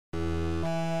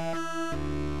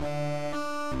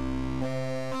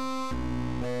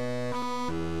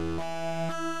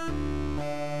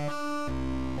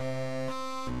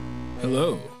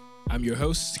Hello, I'm your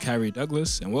host, Khari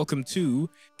Douglas, and welcome to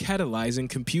Catalyzing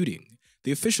Computing,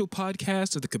 the official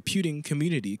podcast of the Computing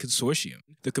Community Consortium.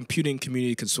 The Computing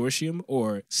Community Consortium,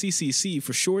 or CCC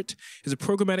for short, is a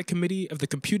programmatic committee of the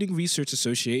Computing Research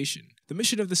Association. The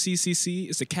mission of the CCC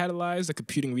is to catalyze the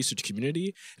computing research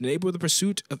community and enable the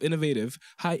pursuit of innovative,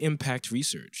 high-impact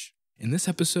research. In this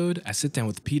episode, I sit down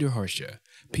with Peter Harsha.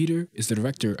 Peter is the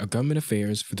Director of Government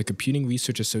Affairs for the Computing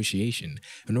Research Association,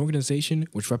 an organization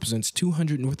which represents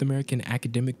 200 North American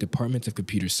academic departments of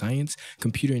computer science,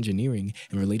 computer engineering,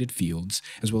 and related fields,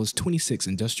 as well as 26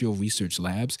 industrial research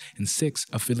labs and 6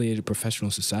 affiliated professional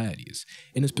societies.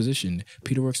 In his position,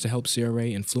 Peter works to help CRA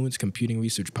influence computing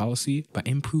research policy by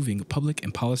improving public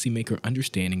and policymaker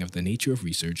understanding of the nature of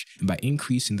research and by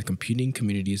increasing the computing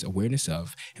community's awareness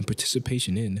of and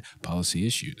participation in policy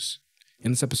issues.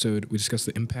 In this episode, we discuss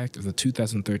the impact of the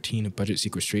 2013 budget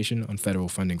sequestration on federal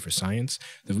funding for science,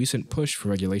 the recent push for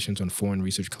regulations on foreign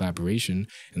research collaboration,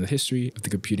 and the history of the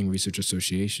Computing Research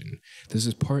Association. This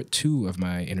is part 2 of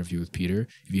my interview with Peter.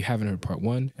 If you haven't heard part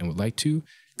 1 and would like to,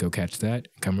 go catch that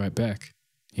and come right back.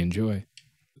 Enjoy.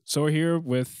 So we're here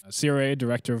with CRA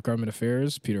Director of Government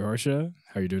Affairs, Peter Harsha.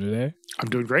 How are you doing today? I'm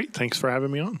doing great. Thanks for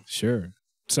having me on. Sure.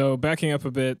 So backing up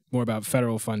a bit more about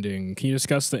federal funding, can you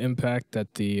discuss the impact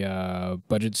that the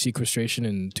budget sequestration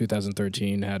in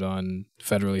 2013 had on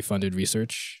federally funded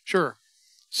research? Sure.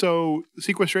 So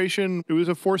sequestration, it was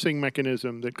a forcing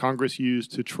mechanism that Congress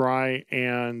used to try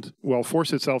and,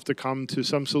 force itself to come to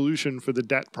some solution for the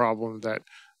debt problem that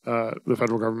the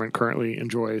federal government currently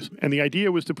enjoys. And the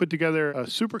idea was to put together a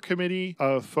super committee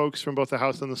of folks from both the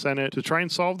House and the Senate to try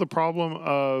and solve the problem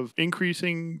of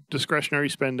increasing discretionary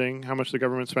spending, how much the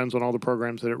government spends on all the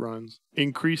programs that it runs,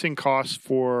 increasing costs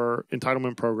for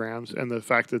entitlement programs, and the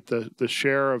fact that the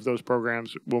share of those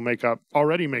programs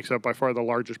already makes up by far the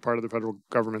largest part of the federal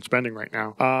government spending right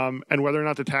now, and whether or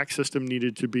not the tax system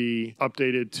needed to be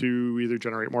updated to either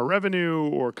generate more revenue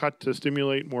or cut to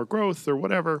stimulate more growth or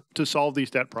whatever to solve these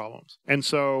debt problems. And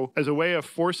so as a way of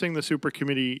forcing the super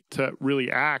committee to really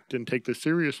act and take this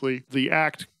seriously, the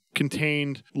act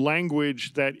contained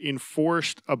language that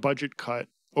enforced a budget cut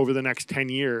over the next 10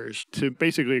 years to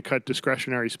basically cut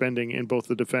discretionary spending in both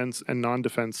the defense and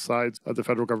non-defense sides of the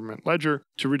federal government ledger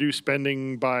to reduce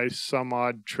spending by some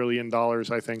odd $1 trillion,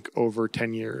 I think, over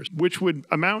 10 years, which would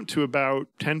amount to about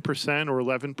 10% or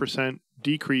 11%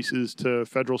 decreases to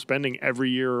federal spending every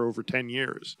year over 10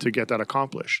 years to get that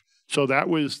accomplished. So that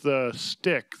was the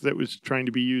stick that was trying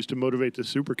to be used to motivate the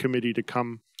super committee to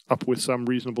come up with some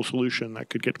reasonable solution that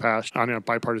could get passed on a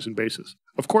bipartisan basis.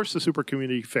 Of course, the super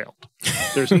committee failed.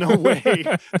 There's no way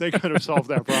they could have solved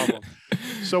that problem.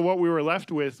 So what we were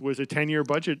left with was a 10-year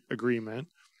budget agreement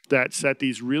that set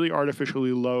these really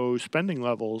artificially low spending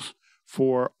levels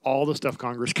for all the stuff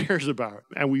Congress cares about.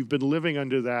 And we've been living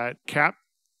under that cap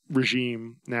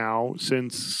regime now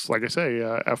since, like I say,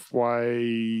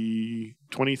 FY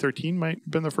 2013 might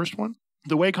have been the first one.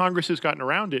 The way Congress has gotten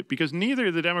around it, because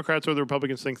neither the Democrats or the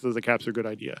Republicans think that the caps are a good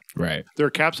idea. Right. There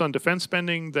are caps on defense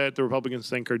spending that the Republicans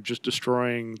think are just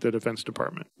destroying the Defense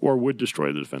Department or would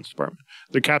destroy the Defense Department.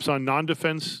 The caps on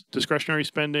non-defense discretionary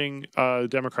spending,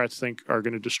 Democrats think are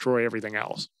going to destroy everything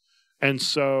else. And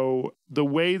so the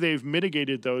way they've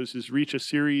mitigated those is reach a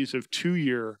series of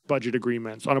 2-year budget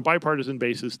agreements on a bipartisan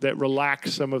basis that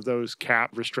relax some of those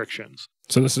cap restrictions.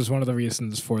 So this is one of the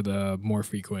reasons for the more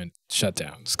frequent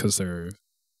shutdowns, because they're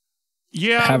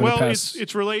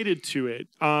it's related to it.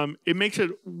 It makes it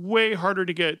way harder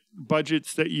to get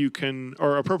budgets that you can,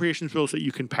 or appropriations bills that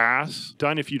you can pass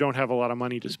done if you don't have a lot of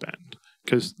money to spend.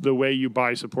 Because the way you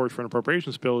buy support for an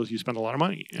appropriations bill is you spend a lot of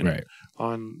money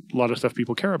on a lot of stuff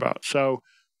people care about. So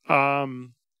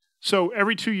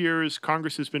every 2 years,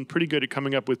 Congress has been pretty good at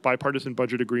coming up with bipartisan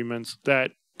budget agreements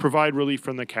that provide relief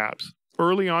from the caps.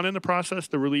 Early on in the process,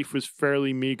 the relief was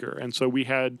fairly meager. And so we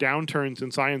had downturns in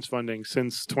science funding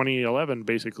since 2011,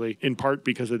 basically, in part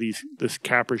because of this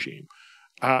cap regime.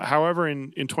 However,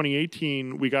 in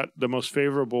 2018, we got the most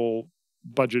favorable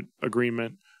budget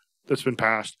agreement that's been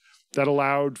passed that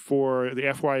allowed for the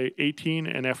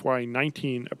FY18 and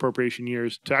FY19 appropriation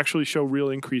years to actually show real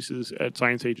increases at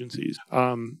science agencies,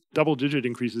 double-digit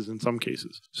increases in some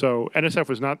cases. So NSF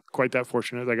was not quite that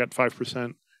fortunate. They got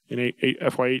 5% in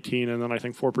FY18 and then I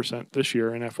think 4% this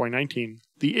year in FY19.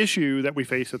 The issue that we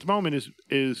face at the moment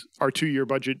is our 2-year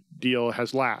budget deal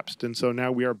has lapsed. And so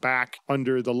now we are back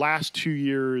under the last 2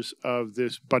 years of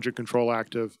this Budget Control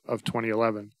Act of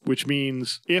 2011, which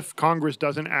means if Congress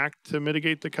doesn't act to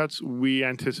mitigate the cuts, we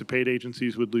anticipate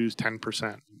agencies would lose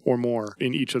 10% or more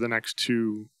in each of the next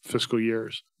 2 fiscal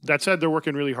years. That said, they're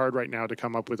working really hard right now to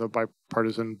come up with a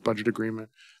bipartisan budget agreement.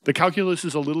 The calculus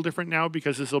is a little different now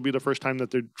because this will be the first time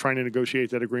that they're trying to negotiate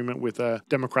that agreement with a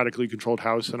democratically controlled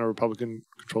House and a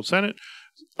Republican-controlled Senate.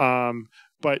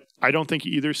 But I don't think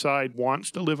either side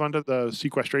wants to live under the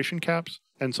sequestration caps.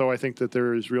 And so I think that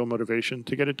there is real motivation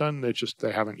to get it done. It's just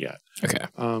they haven't yet. Okay.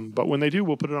 But when they do,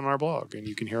 we'll put it on our blog and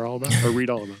you can hear all about it or read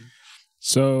all about it.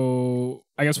 So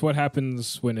I guess what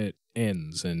happens when it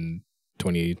ends in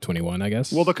 2021, I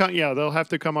guess? Well, they'll have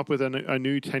to come up with a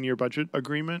new 10-year budget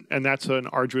agreement, and that's an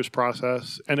arduous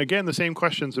process. And again, the same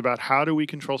questions about how do we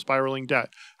control spiraling debt?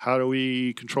 How do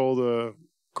we control the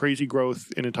crazy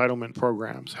growth in entitlement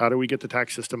programs? How do we get the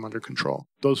tax system under control?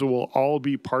 Those will all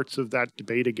be parts of that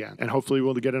debate again. And hopefully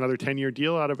we'll get another 10-year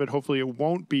deal out of it. Hopefully it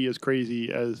won't be as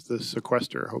crazy as the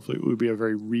sequester. Hopefully it will be a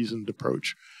very reasoned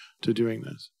approach to doing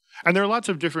this. And there are lots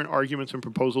of different arguments and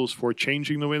proposals for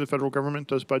changing the way the federal government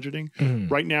does budgeting.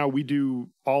 Right now, we do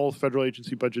all federal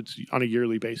agency budgets on a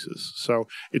yearly basis. So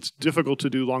it's difficult to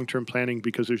do long-term planning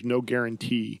because there's no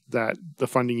guarantee that the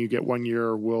funding you get one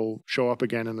year will show up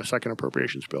again in the second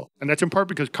appropriations bill. And that's in part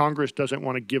because Congress doesn't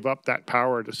want to give up that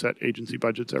power to set agency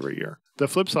budgets every year. The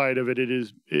flip side of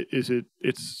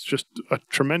it's just a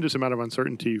tremendous amount of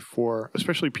uncertainty for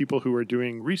especially people who are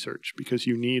doing research because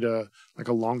you need a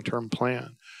long-term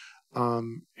plan.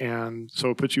 And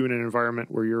so it puts you in an environment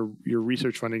where your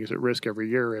research funding is at risk every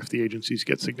year if the agencies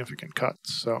get significant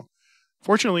cuts. So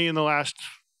fortunately in the last,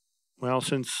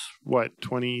 since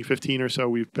 2015 or so,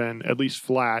 we've been at least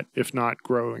flat, if not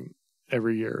growing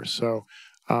every year. So,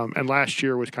 and last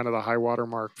year was kind of the high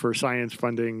watermark for science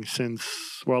funding since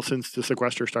the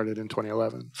sequester started in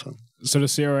 2011. So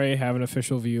does CRA have an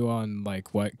official view on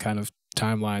what kind of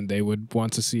timeline they would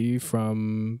want to see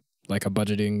from a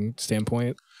budgeting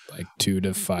standpoint? 2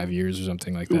 to 5 years or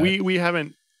something like that? We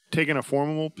haven't taken a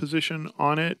formal position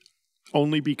on it,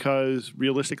 only because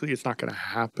realistically it's not going to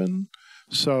happen.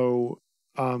 So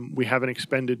we haven't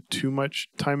expended too much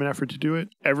time and effort to do it.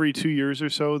 Every 2 years or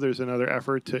so, there's another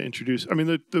effort to introduce. I mean,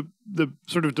 the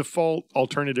sort of default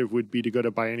alternative would be to go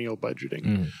to biennial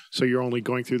budgeting. So you're only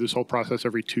going through this whole process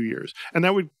every 2 years. And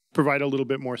that would provide a little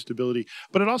bit more stability.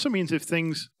 But it also means if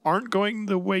things aren't going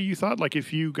the way you thought, like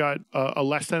if you got a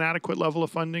less than adequate level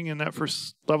of funding in that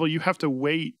first level, you have to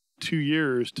wait 2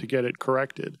 years to get it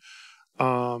corrected.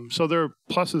 So there are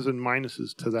pluses and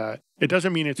minuses to that. It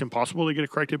doesn't mean it's impossible to get it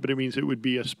corrected, but it means it would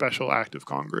be a special act of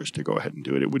Congress to go ahead and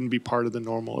do it. It wouldn't be part of the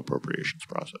normal appropriations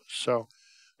process. So,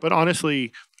 but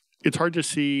honestly, it's hard to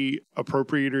see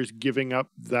appropriators giving up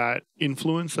that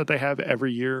influence that they have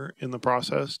every year in the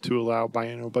process to allow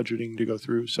biennial budgeting to go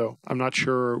through. So I'm not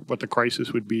sure what the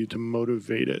crisis would be to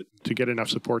motivate it, to get enough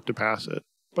support to pass it.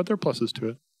 But there are pluses to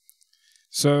it.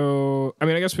 So, I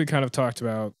guess we kind of talked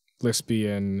about LISP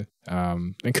and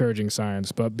encouraging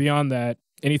science. But beyond that,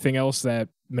 anything else that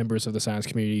members of the science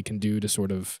community can do to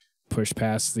sort of push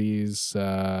past these,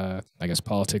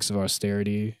 politics of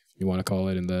austerity, you want to call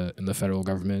it, in the federal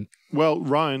government? Well,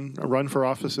 run for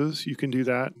offices. You can do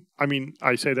that.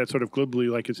 I say that sort of glibly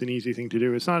like it's an easy thing to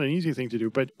do. It's not an easy thing to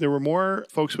do, but there were more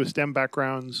folks with STEM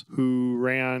backgrounds who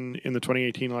ran in the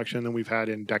 2018 election than we've had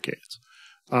in decades.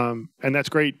 And that's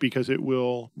great because it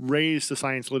will raise the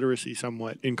science literacy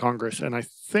somewhat in Congress, and I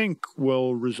think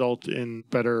will result in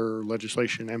better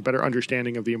legislation and better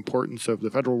understanding of the importance of the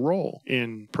federal role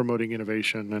in promoting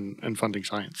innovation and funding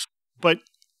science. But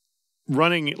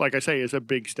running, like I say, is a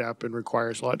big step and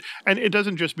requires a lot. And it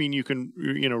doesn't just mean you can,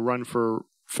 run for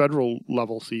federal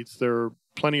level seats. There are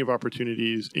plenty of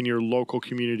opportunities in your local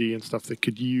community and stuff that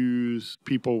could use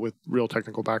people with real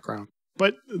technical background.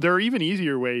 But there are even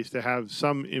easier ways to have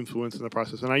some influence in the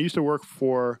process. And I used to work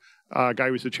for a guy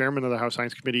who was the chairman of the House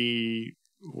Science Committee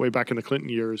way back in the Clinton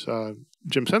years,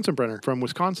 Jim Sensenbrenner from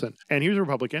Wisconsin. And he was a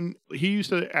Republican. He used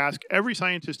to ask every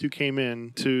scientist who came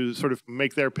in to sort of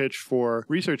make their pitch for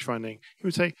research funding. He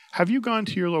would say, have you gone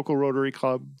to your local Rotary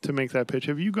Club to make that pitch?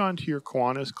 Have you gone to your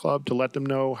Kiwanis Club to let them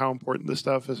know how important this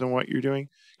stuff is and what you're doing?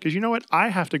 Because you know what? I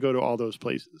have to go to all those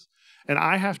places. And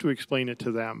I have to explain it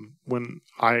to them when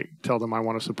I tell them I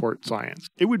want to support science.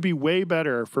 It would be way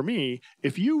better for me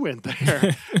if you went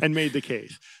there and made the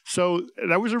case. So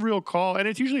that was a real call. And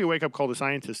it's usually a wake-up call to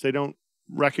scientists. They don't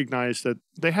recognize that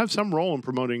they have some role in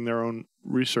promoting their own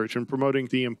research and promoting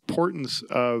the importance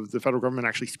of the federal government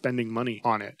actually spending money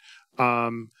on it.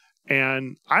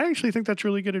 And I actually think that's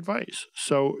really good advice.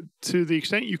 So to the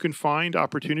extent you can find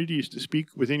opportunities to speak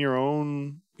within your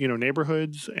own,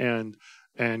 neighborhoods and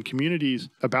communities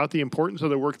about the importance of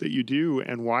the work that you do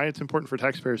and why it's important for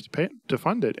taxpayers to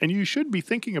fund it. And you should be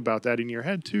thinking about that in your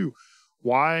head too.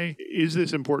 Why is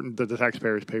this important that the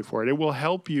taxpayers pay for it? It will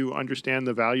help you understand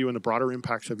the value and the broader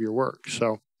impacts of your work.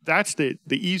 So that's the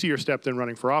easier step than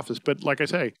running for office. But like I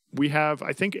say, we have,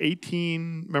 I think,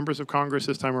 18 members of Congress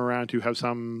this time around who have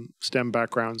some STEM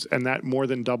backgrounds, and that more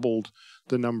than doubled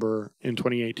the number in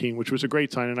 2018, which was a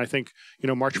great sign. And I think,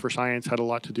 March for Science had a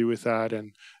lot to do with that,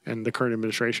 and the current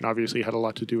administration obviously had a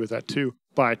lot to do with that too.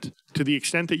 But to the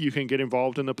extent that you can get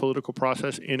involved in the political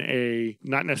process in a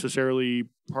not necessarily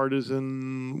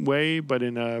partisan way, but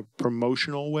in a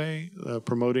promotional way,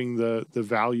 promoting the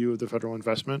value of the federal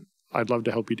investment, I'd love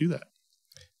to help you do that.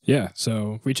 Yeah.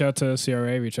 So reach out to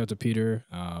CRA, reach out to Peter,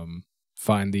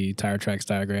 find the tire tracks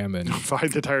diagram and find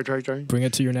the tire track diagram. Bring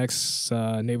it to your next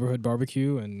neighborhood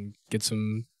barbecue and get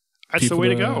some. That's the way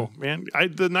to go, man.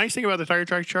 The nice thing about the tire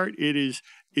track chart,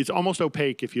 it's almost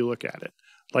opaque if you look at it.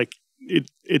 Like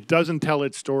it doesn't tell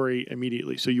its story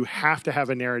immediately. So you have to have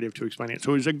a narrative to explain it.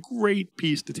 So it's a great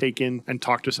piece to take in and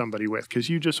talk to somebody with, because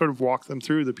you just sort of walk them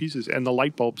through the pieces and the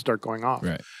light bulbs start going off.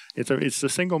 Right. It's the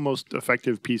single most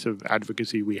effective piece of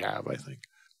advocacy we have, I think.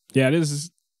 Yeah, it is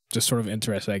just sort of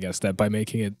interesting, I guess, that by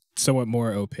making it somewhat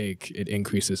more opaque, it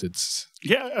increases its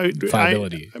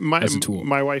viability as a tool.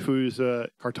 My wife, who's a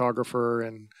cartographer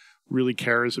and really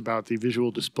cares about the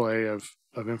visual display of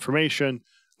information,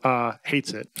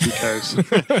 hates it because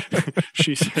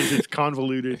she says it's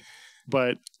convoluted.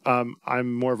 But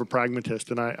I'm more of a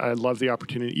pragmatist, and I love the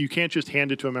opportunity. You can't just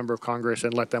hand it to a member of Congress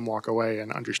and let them walk away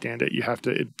and understand it. You have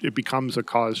to. It becomes a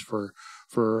cause for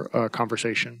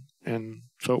conversation, and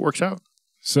so it works out.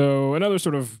 So another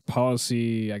sort of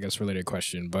policy, I guess, related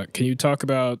question, but can you talk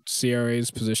about CRA's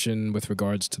position with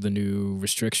regards to the new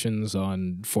restrictions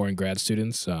on foreign grad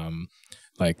students,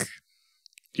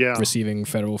 receiving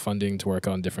federal funding to work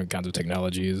on different kinds of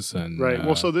technologies? And right.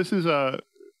 Well, so this is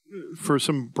for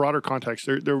some broader context,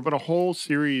 there have been a whole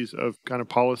series of kind of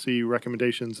policy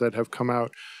recommendations that have come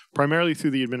out primarily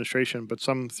through the administration, but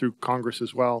some through Congress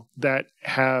as well, that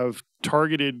have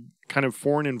targeted kind of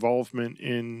foreign involvement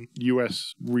in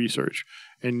U.S. research.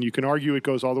 And you can argue it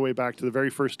goes all the way back to the very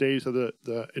first days of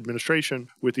the administration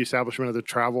with the establishment of the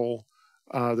travel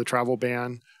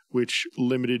ban, which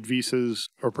limited visas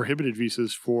or prohibited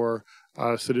visas for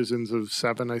citizens of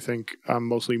 7, I think,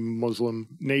 mostly Muslim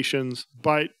nations.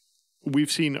 But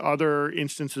we've seen other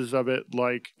instances of it,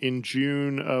 like in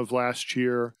June of last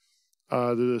year,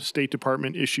 the State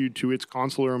Department issued to its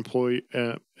consular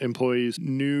employees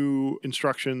new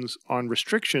instructions on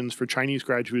restrictions for Chinese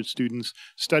graduate students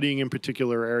studying in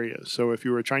particular areas. So if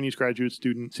you were a Chinese graduate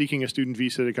student seeking a student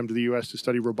visa to come to the U.S. to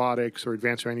study robotics or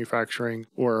advanced manufacturing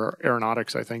or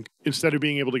aeronautics, I think, instead of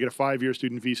being able to get a 5-year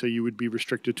student visa, you would be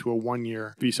restricted to a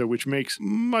 1-year visa, which makes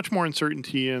much more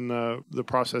uncertainty in the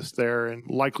process there and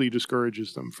likely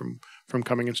discourages them from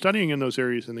coming and studying in those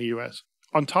areas in the U.S.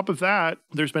 On top of that,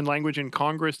 there's been language in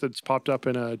Congress that's popped up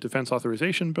in a defense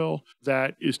authorization bill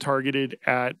that is targeted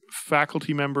at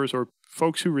faculty members or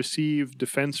folks who receive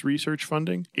defense research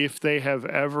funding if they have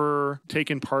ever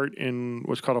taken part in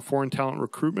what's called a foreign talent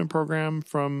recruitment program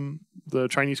from the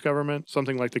Chinese government,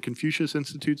 something like the Confucius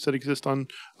Institutes that exist on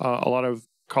a lot of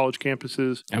college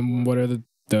campuses. And what are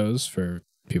those for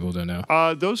people who don't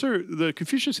know? Those are the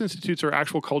Confucius Institutes are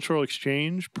actual cultural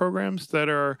exchange programs that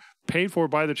are paid for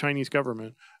by the Chinese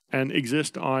government and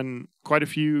exist on quite a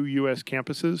few U.S.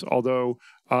 campuses, although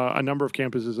a number of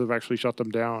campuses have actually shut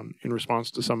them down in response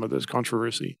to some of this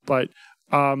controversy. But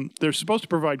they're supposed to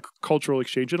provide cultural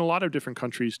exchange, and a lot of different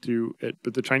countries do it,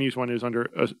 but the Chinese one is under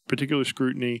a particular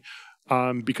scrutiny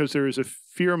because there is a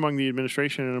fear among the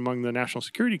administration and among the national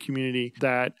security community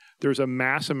that there's a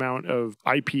mass amount of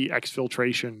IP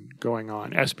exfiltration going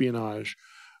on, espionage,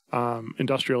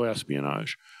 industrial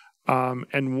espionage.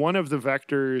 And one of the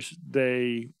vectors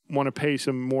they want to pay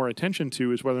some more attention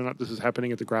to is whether or not this is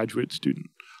happening at the graduate student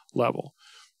level.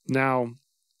 Now,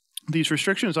 these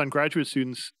restrictions on graduate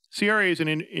students, CRA is in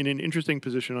an interesting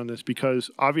position on this because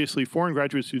obviously foreign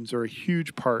graduate students are a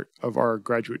huge part of our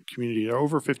graduate community.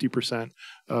 Over 50%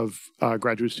 of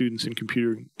graduate students in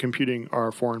computing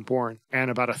are foreign born.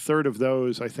 And about a third of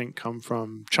those, I think, come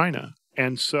from China.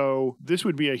 And so this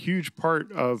would be a huge part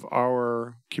of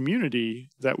our community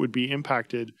that would be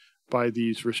impacted by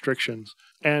these restrictions.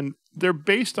 And they're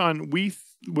based on, we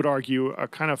would argue, a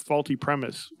kind of faulty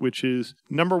premise, which is,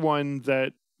 number one,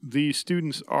 that these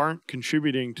students aren't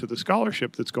contributing to the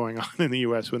scholarship that's going on in the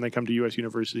U.S. when they come to U.S.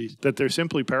 universities, that they're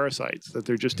simply parasites, that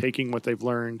they're just taking what they've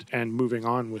learned and moving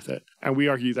on with it. And we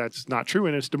argue that's not true,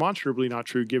 and it's demonstrably not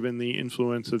true given the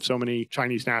influence of so many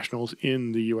Chinese nationals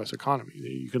in the U.S. economy.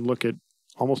 You can look at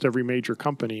almost every major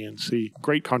company and see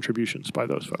great contributions by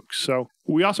those folks. So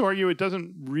we also argue it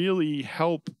doesn't really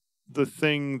help the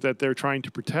thing that they're trying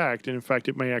to protect. And in fact,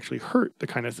 it may actually hurt the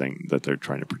kind of thing that they're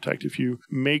trying to protect. If you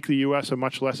make the U.S. a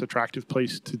much less attractive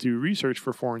place to do research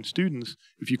for foreign students,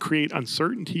 if you create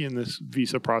uncertainty in this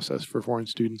visa process for foreign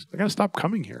students, they're going to stop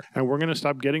coming here. And we're going to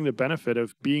stop getting the benefit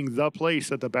of being the place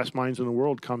that the best minds in the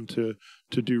world come to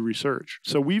do research.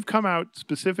 So we've come out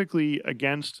specifically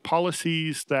against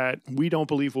policies that we don't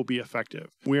believe will be effective.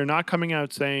 We are not coming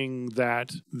out saying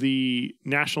that the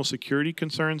national security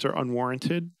concerns are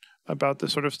unwarranted about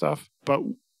this sort of stuff, but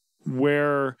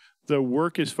where the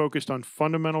work is focused on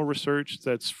fundamental research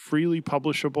that's freely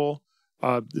publishable,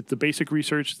 the basic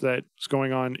research that's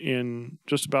going on in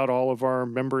just about all of our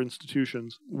member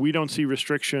institutions, we don't see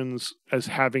restrictions as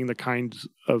having the kinds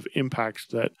of impacts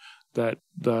that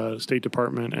the State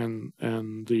Department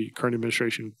and the current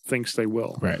administration thinks they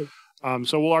will. Right.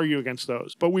 So we'll argue against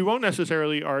those, but we won't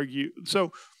necessarily argue.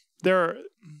 So there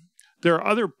are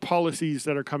other policies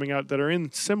that are coming out that are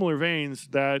in similar veins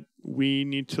that we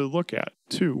need to look at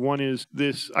too. One is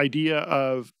this idea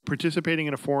of participating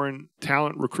in a foreign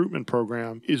talent recruitment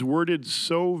program is worded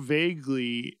so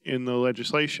vaguely in the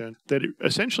legislation that it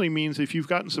essentially means if you've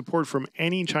gotten support from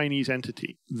any Chinese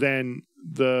entity, then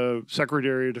the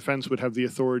Secretary of Defense would have the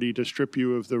authority to strip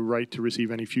you of the right to receive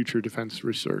any future defense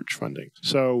research funding.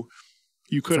 So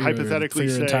you could hypothetically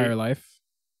say entire life,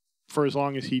 for as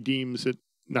long as he deems it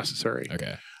necessary.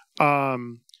 Okay.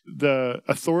 The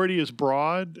authority is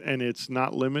broad and it's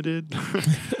not limited.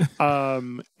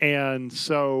 And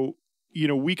so,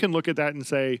 we can look at that and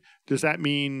say, does that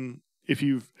mean if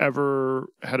you've ever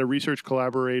had a research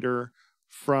collaborator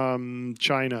from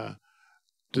China,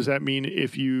 does that mean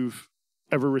if you've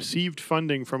ever received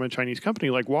funding from a Chinese company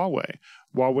like Huawei?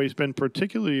 Huawei's been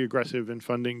particularly aggressive in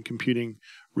funding computing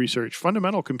research,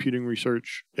 fundamental computing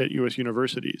research at U.S.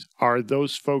 universities. Are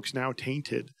those folks now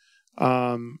tainted?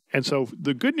 And so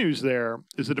the good news there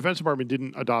is the Defense Department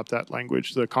didn't adopt that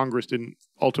language. The Congress didn't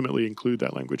ultimately include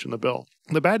that language in the bill.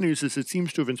 The bad news is it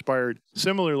seems to have inspired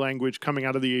similar language coming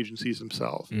out of the agencies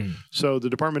themselves. So the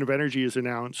Department of Energy has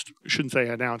announced, shouldn't say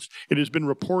announced, it has been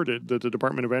reported that the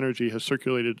Department of Energy has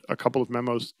circulated a couple of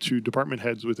memos to department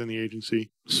heads within the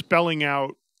agency, spelling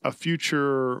out a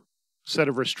future set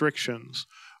of restrictions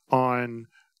on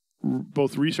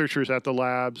both researchers at the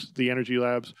labs, the energy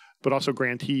labs, but also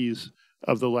grantees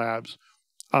of the labs.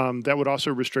 That would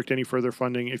also restrict any further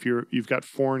funding if you've got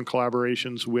foreign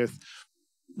collaborations with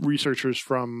researchers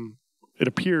from, it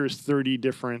appears, 30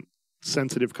 different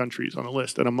sensitive countries on the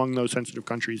list. And among those sensitive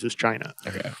countries is China.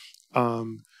 Okay.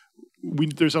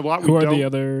 There's a lot. Who are the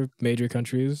other major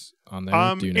countries on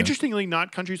there? Do you know? Interestingly,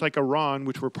 not countries like Iran,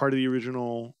 which were part of the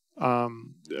original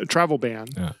travel ban,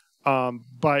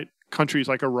 but countries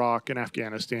like Iraq and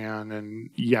Afghanistan and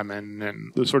Yemen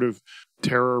and the sort of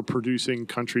terror-producing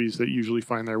countries that usually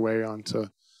find their way onto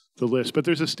the list. But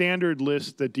there's a standard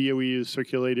list that DOE has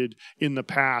circulated in the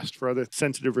past for other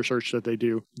sensitive research that they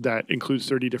do that includes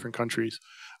 30 different countries.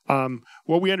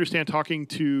 What we understand talking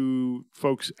to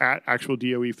folks at actual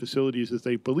DOE facilities is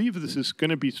they believe this is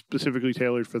going to be specifically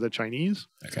tailored for the Chinese.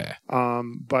 Okay.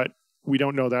 But we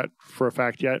don't know that for a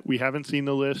fact yet. We haven't seen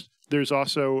the list. There's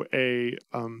also a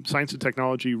science and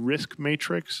technology risk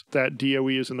matrix that DOE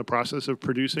is in the process of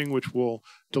producing, which will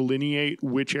delineate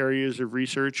which areas of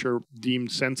research are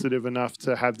deemed sensitive enough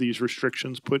to have these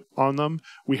restrictions put on them.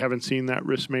 We haven't seen that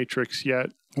risk matrix yet.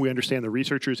 We understand the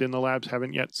researchers in the labs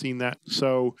haven't yet seen that.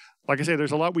 So, like I say,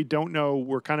 there's a lot we don't know.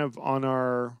 We're kind of on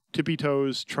our tippy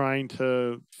toes trying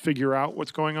to figure out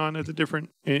what's going on at the different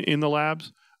in the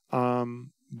labs.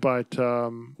 But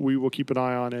we will keep an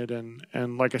eye on it.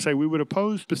 And like I say, we would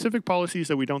oppose specific policies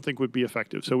that we don't think would be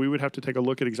effective. So we would have to take a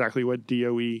look at exactly what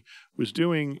DOE was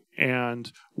doing and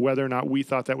whether or not we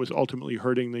thought that was ultimately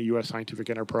hurting the U.S. scientific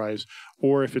enterprise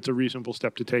or if it's a reasonable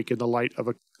step to take in the light of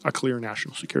a clear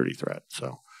national security threat.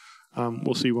 So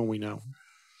we'll see when we know.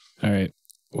 All right.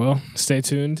 Well, stay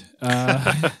tuned.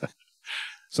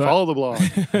 Follow the blog.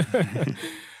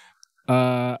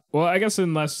 Well, I guess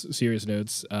in less serious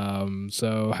notes,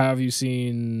 so how have you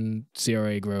seen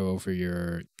CRA grow over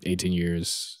your 18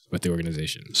 years with the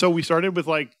organization? So we started with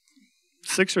like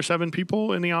 6 or 7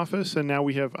 people in the office, and now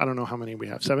we have, I don't know how many we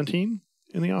have, 17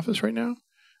 in the office right now?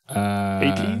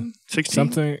 18? 16?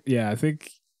 Something, yeah, I think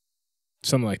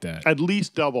something like that. At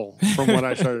least double from when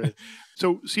I started.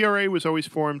 So CRA was always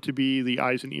formed to be the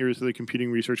eyes and ears of the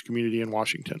computing research community in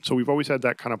Washington. So we've always had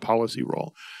that kind of policy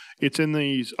role. It's in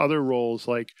these other roles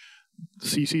like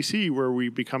CCC, where we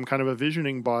become kind of a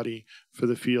visioning body for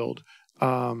the field,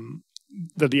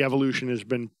 that the evolution has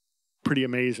been pretty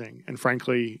amazing. And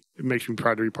frankly, it makes me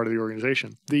proud to be part of the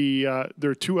organization.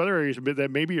 There are 2 other areas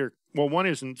that maybe are well, one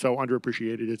isn't so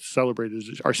underappreciated, it's celebrated,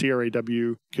 is our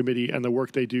CRA-W committee and the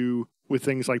work they do with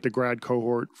things like the grad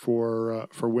cohort for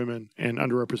women and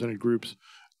underrepresented groups.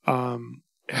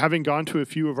 Having gone to a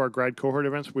few of our grad cohort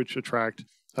events, which attract,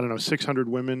 600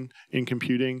 women in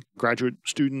computing, graduate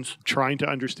students trying to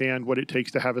understand what it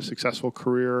takes to have a successful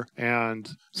career and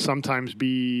sometimes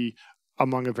be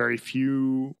among a very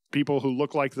few people who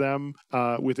look like them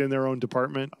within their own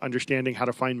department, understanding how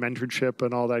to find mentorship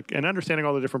and all that, and understanding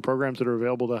all the different programs that are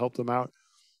available to help them out.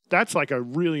 That's like a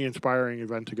really inspiring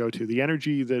event to go to. The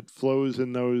energy that flows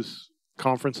in those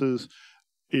conferences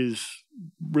is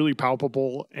really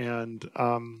palpable. And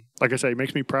like I say, it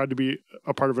makes me proud to be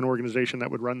a part of an organization that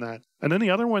would run that. And then the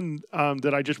other one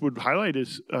that I just would highlight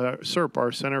is CERP,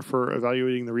 our Center for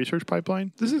Evaluating the Research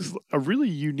Pipeline. This is a really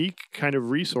unique kind of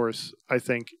resource, I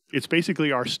think. It's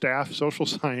basically our staff social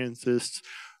scientists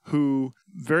who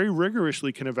very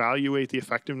rigorously can evaluate the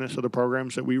effectiveness of the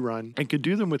programs that we run and can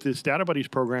do them with this Data Buddies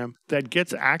program that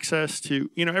gets access to,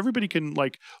 everybody can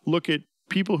look at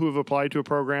people who have applied to a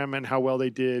program and how well they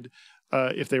did,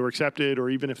 if they were accepted, or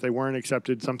even if they weren't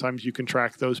accepted. Sometimes you can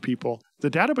track those people. The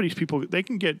Data Buddies people, they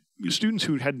can get students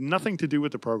who had nothing to do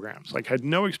with the programs, had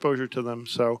no exposure to them.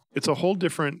 So it's a whole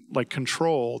different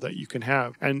control that you can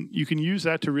have. And you can use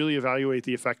that to really evaluate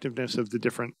the effectiveness of the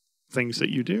different things that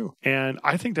you do. And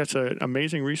I think that's an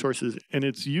amazing resource, and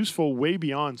it's useful way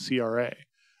beyond CRA.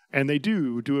 And they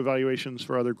do evaluations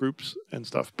for other groups and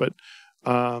stuff. But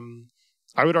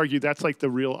I would argue that's the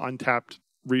real untapped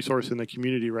resource in the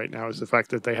community right now, is the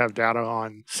fact that they have data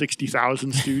on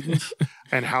 60,000 students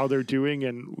and how they're doing.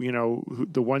 And,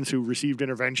 the ones who received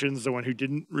interventions, the one who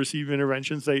didn't receive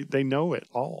interventions, they know it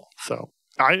all. So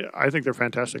I think they're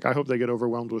fantastic. I hope they get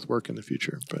overwhelmed with work in the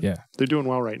future, but yeah, they're doing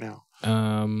well right now.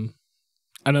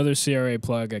 Another CRA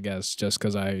plug, I guess, just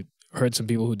because I heard some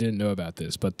people who didn't know about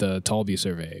this, but the Talby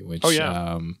survey, which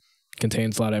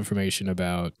contains a lot of information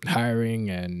about hiring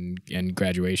and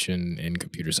graduation in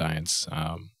computer science.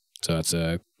 So that's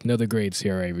another great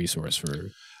CRA resource for.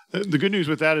 The good news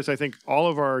with that is I think all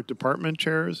of our department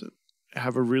chairs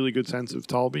have a really good sense of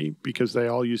Talby because they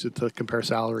all use it to compare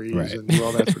salaries and do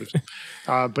all that sort of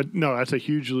stuff. But no, that's a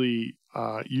hugely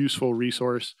useful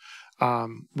resource.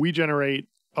 We generate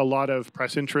a lot of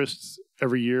press interests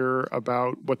every year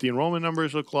about what the enrollment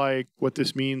numbers look like, what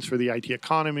this means for the IT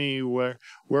economy, where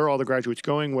are all the graduates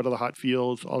going, what are the hot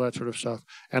fields, all that sort of stuff.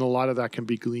 And a lot of that can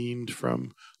be gleaned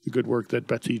from the good work that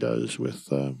Betsy does with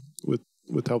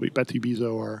Talby. Betsy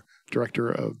Bizzo, our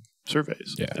director of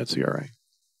surveys at CRA.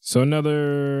 So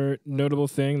another notable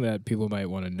thing that people might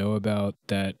want to know about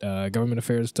that Government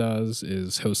Affairs does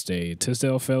is host a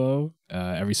Tisdale Fellow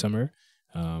every summer.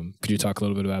 Could you talk a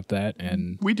little bit about that?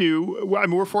 And we do.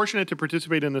 We're fortunate to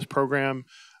participate in this program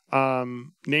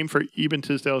named for Eben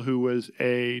Tisdale, who was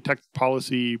a tech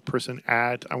policy person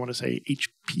at, I want to say,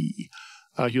 HP,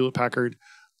 Hewlett-Packard,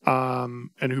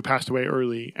 and who passed away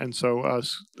early. And so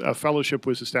a fellowship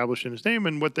was established in his name.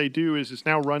 And what they do is it's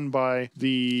now run by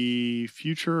the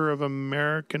Future of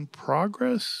American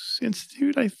Progress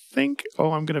Institute, I think.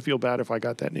 Oh, I'm going to feel bad if I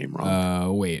got that name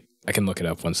wrong. Wait, I can look it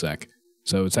up 1 sec.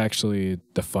 So it's actually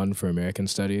the Fund for American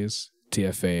Studies,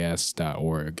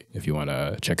 tfas.org, if you want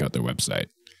to check out their website.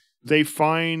 They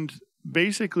find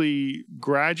basically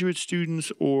graduate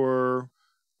students or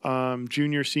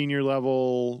junior, senior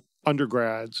level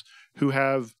undergrads who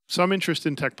have some interest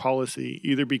in tech policy,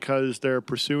 either because they're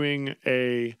pursuing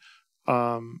a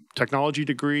technology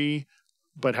degree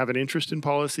but have an interest in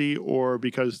policy, or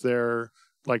because they're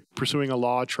pursuing a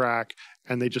law track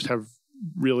and they just have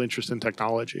real interest in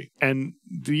technology. And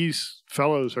these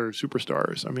fellows are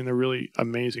superstars. I mean, they're really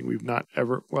amazing. We've not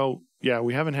ever,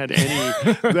 we haven't had any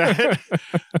that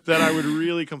I would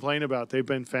really complain about. They've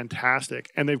been fantastic.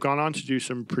 And they've gone on to do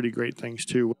some pretty great things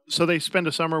too. So they spend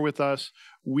a summer with us.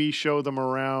 We show them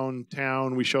around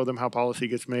town. We show them how policy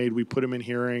gets made. We put them in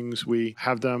hearings. We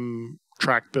have them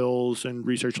track bills and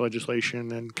research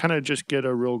legislation and kind of just get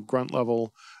a real grunt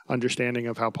level understanding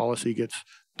of how policy gets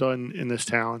done in this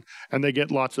town. And they get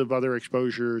lots of other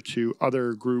exposure to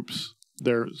other groups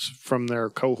from their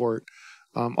cohort,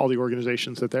 all the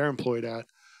organizations that they're employed at.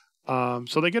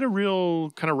 So they get a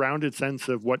real kind of rounded sense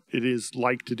of what it is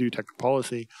like to do tech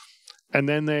policy. And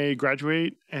then they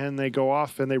graduate and they go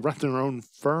off and they run their own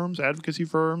firms, advocacy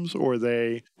firms, or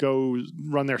they go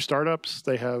run their startups.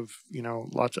 They have,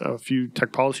 a few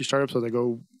tech policy startups, so they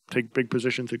go take big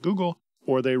positions at Google,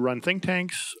 or they run think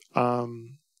tanks.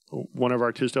 One of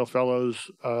our Tisdale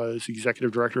Fellows is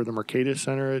executive director of the Mercatus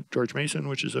Center at George Mason,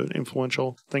 which is an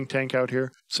influential think tank out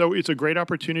here. So it's a great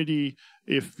opportunity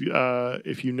if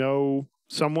you know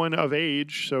someone of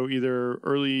age, so either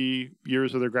early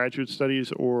years of their graduate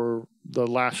studies or the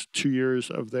last 2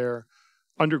 years of their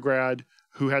undergrad,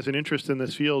 who has an interest in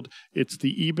this field. It's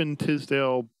the Eben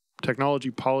Tisdale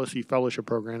Technology Policy Fellowship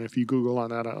Program. If you Google on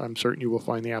that, I'm certain you will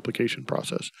find the application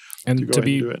process. And to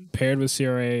be paired with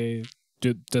CRA,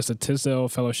 does the Tisdale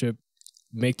Fellowship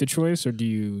make the choice, or do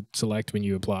you select when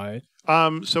you apply?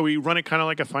 So we run it kind of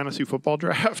like a fantasy football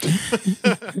draft.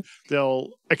 They'll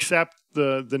accept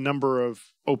the number of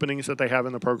openings that they have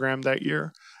in the program that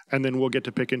year, and then we'll get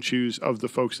to pick and choose of the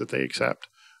folks that they accept.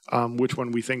 Which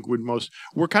one we think would most.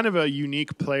 We're kind of a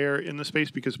unique player in the space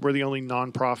because we're the only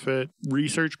nonprofit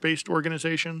research-based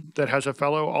organization that has a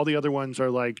fellow. All the other ones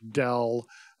are like Dell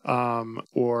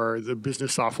or the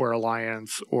Business Software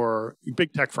Alliance or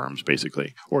big tech firms,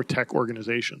 basically, or tech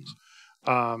organizations.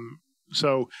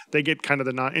 So they get kind of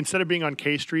instead of being on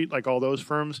K Street like all those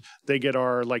firms, they get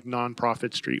our like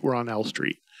nonprofit street. We're on L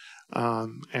Street,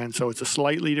 and so it's a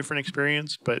slightly different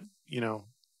experience, but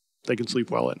they can sleep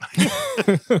well at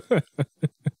night.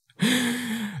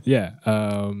 Yeah.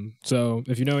 So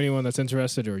if you know anyone that's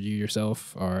interested, or you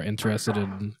yourself are interested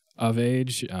in of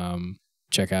age,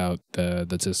 check out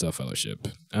the Tisdale Fellowship.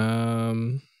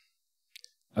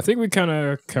 I think we kind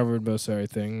of covered most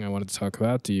everything I wanted to talk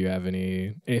about. Do you have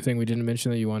anything we didn't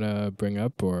mention that you want to bring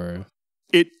up, or?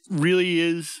 It really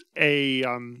is a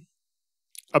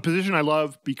position I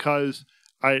love because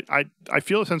I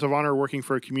feel a sense of honor working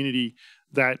for a community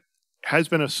that has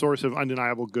been a source of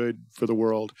undeniable good for the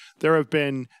world. There have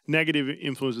been negative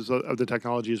influences of the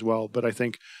technology as well, but I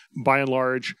think by and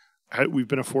large, we've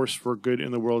been a force for good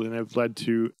in the world and have led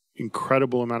to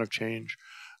incredible amount of change.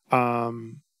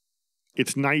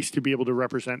 It's nice to be able to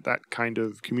represent that kind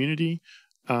of community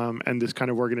and this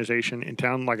kind of organization in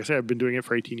town. Like I said, I've been doing it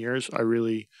for 18 years. I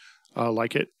really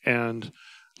like it. And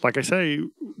like I say,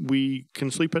 we can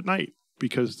sleep at night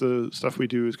because the stuff we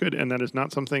do is good. And that is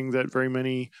not something that very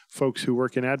many folks who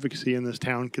work in advocacy in this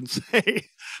town can say.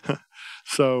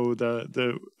 So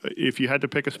if you had to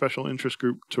pick a special interest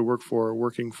group to work for,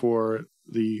 working for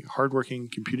the hardworking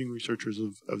computing researchers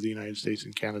of the United States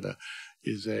and Canada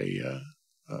is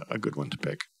a good one to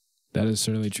pick. That is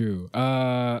certainly true.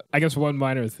 I guess one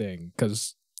minor thing,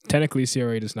 because technically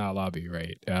CRA does not lobby,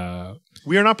 right?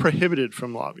 We are not prohibited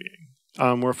from lobbying.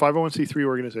 We're a 501c3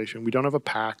 organization. We don't have a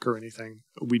PAC or anything.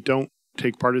 We don't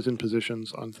take partisan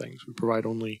positions on things. We provide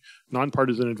only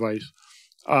nonpartisan advice.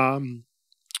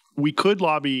 We could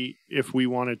lobby if we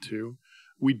wanted to.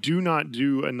 We do not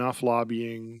do enough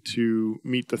lobbying to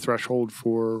meet the threshold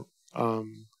for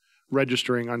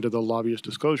registering under the Lobbyist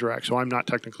Disclosure Act. So I'm not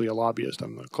technically a lobbyist.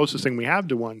 I'm the closest thing we have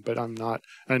to one, but I'm not,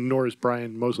 and nor is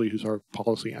Brian Mosley, who's our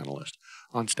policy analyst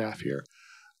on staff here.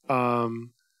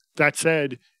 That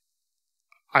said,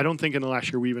 I don't think in the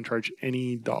last year we even charged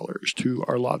any dollars to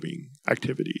our lobbying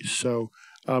activities. So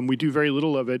we do very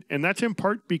little of it. And that's in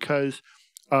part because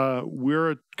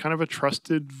we're kind of a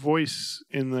trusted voice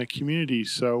in the community.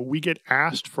 So we get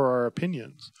asked for our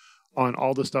opinions on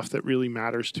all the stuff that really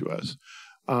matters to us.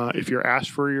 If you're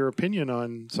asked for your opinion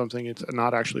on something, it's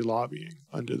not actually lobbying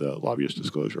under the Lobbyist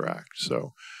Disclosure Act.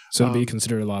 So to be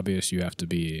considered a lobbyist, you have to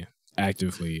be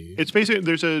actively. It's basically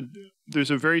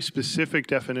there's a very specific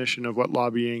definition of what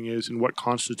lobbying is and what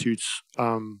constitutes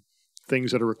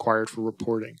things that are required for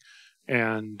reporting,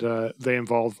 and they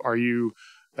involve: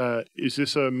 is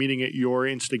this a meeting at your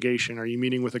instigation? Are you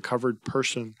meeting with a covered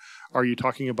person? Are you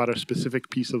talking about a specific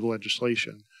piece of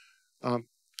legislation?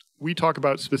 We talk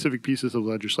about specific pieces of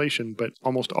legislation, but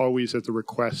almost always at the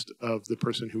request of the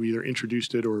person who either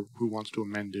introduced it or who wants to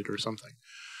amend it or something.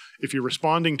 If you're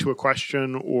responding to a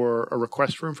question or a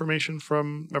request for information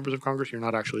from members of Congress, you're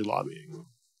not actually lobbying.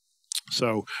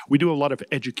 So we do a lot of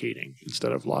educating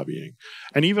instead of lobbying.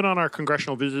 And even on our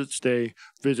congressional visits,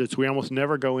 we almost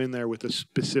never go in there with a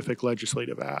specific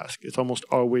legislative ask. It's almost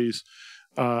always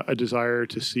a desire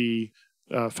to see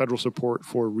federal support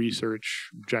for research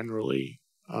generally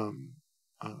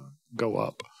go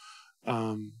up.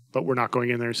 But we're not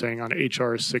going in there saying on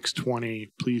HR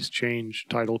 620, please change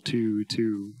Title II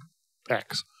to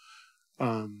X,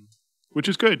 which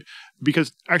is good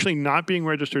because actually not being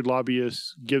registered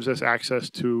lobbyists gives us access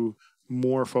to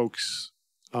more folks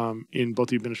in both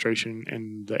the administration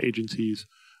and the agencies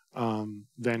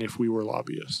than if we were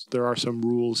lobbyists. There are some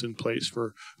rules in place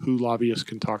for who lobbyists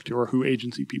can talk to or who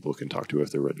agency people can talk to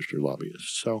if they're registered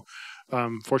lobbyists. So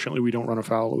fortunately, we don't run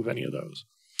afoul of any of those.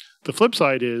 The flip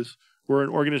side is we're an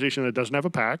organization that doesn't have a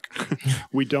PAC.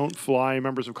 We don't fly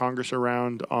members of Congress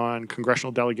around on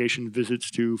congressional delegation visits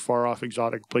to far-off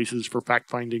exotic places for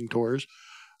fact-finding tours.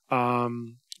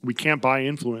 we can't buy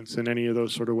influence in any of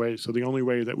those sort of ways. So the only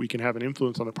way that we can have an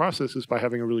influence on the process is by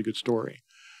having a really good story.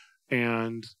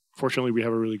 And fortunately, we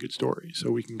have a really good story.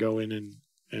 So we can go in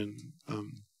and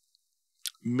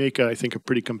make, I think, a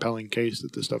pretty compelling case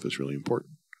that this stuff is really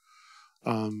important.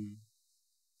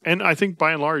 And I think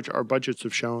by and large, our budgets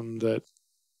have shown that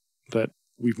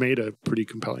we've made a pretty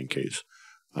compelling case.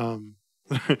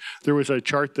 There was a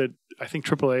chart that I think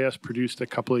AAAS produced a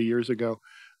couple of years ago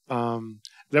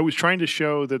that was trying to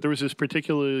show that there was this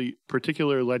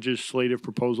particular legislative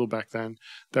proposal back then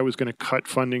that was going to cut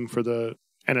funding for the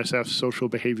NSF's Social,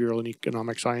 Behavioral, and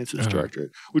Economic Sciences Directorate,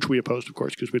 which we opposed, of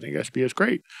course, because we think SB is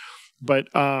great. But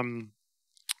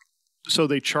so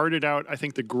they charted out, I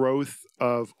think, the growth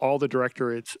of all the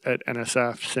directorates at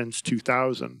NSF since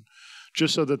 2000,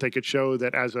 just so that they could show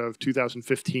that as of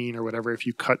 2015 or whatever, if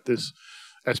you cut this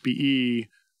SBE,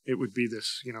 it would be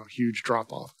this, huge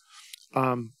drop off.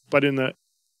 But in the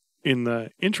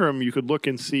interim, you could look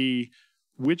and see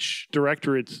which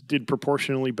directorates did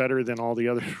proportionally better than all the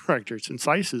other directorates. And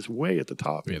SICE is way at the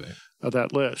top of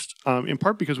that list, in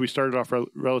part because we started off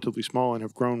relatively small and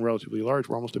have grown relatively large.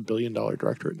 We're almost $1 billion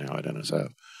directorate now at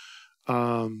NSF.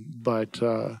 But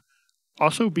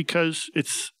also because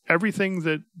it's everything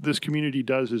that this community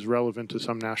does is relevant to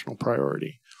some national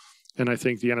priority. And I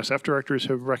think the NSF directors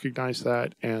have recognized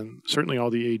that, and certainly all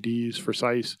the ADs for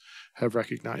SICE have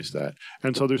recognized that.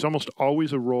 And so there's almost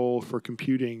always a role for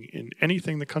computing in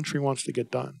anything the country wants to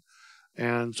get done.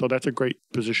 And so that's a great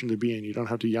position to be in. You don't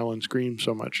have to yell and scream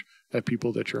so much at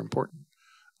people that you're important.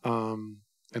 And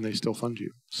they still fund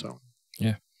you. So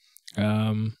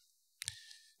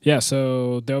yeah.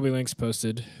 So there'll be links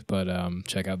posted, but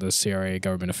check out the CRA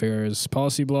Government Affairs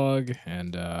policy blog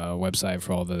and website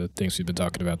for all the things we've been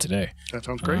talking about today. That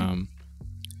sounds great.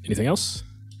 Anything else?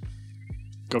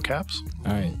 Go Caps.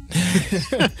 All right.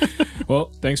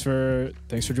 Well, thanks for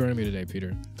joining me today,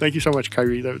 Peter. Thank you so much,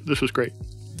 Khari. This was great.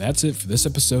 That's it for this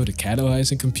episode of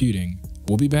Catalyzing Computing.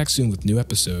 We'll be back soon with new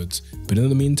episodes, but in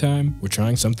the meantime, we're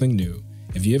trying something new.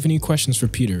 If you have any questions for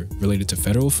Peter related to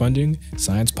federal funding,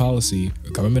 science policy,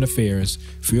 or government affairs,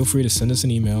 feel free to send us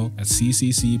an email at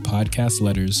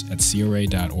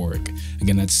cccpodcastletters@cra.org.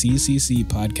 Again, that's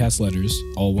cccpodcastletters,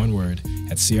 all one word,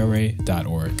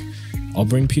 @cra.org. I'll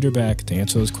bring Peter back to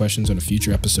answer those questions on a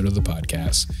future episode of the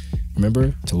podcast.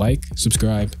 Remember to like,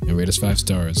 subscribe, and rate us 5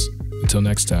 stars. Until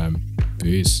next time,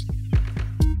 peace.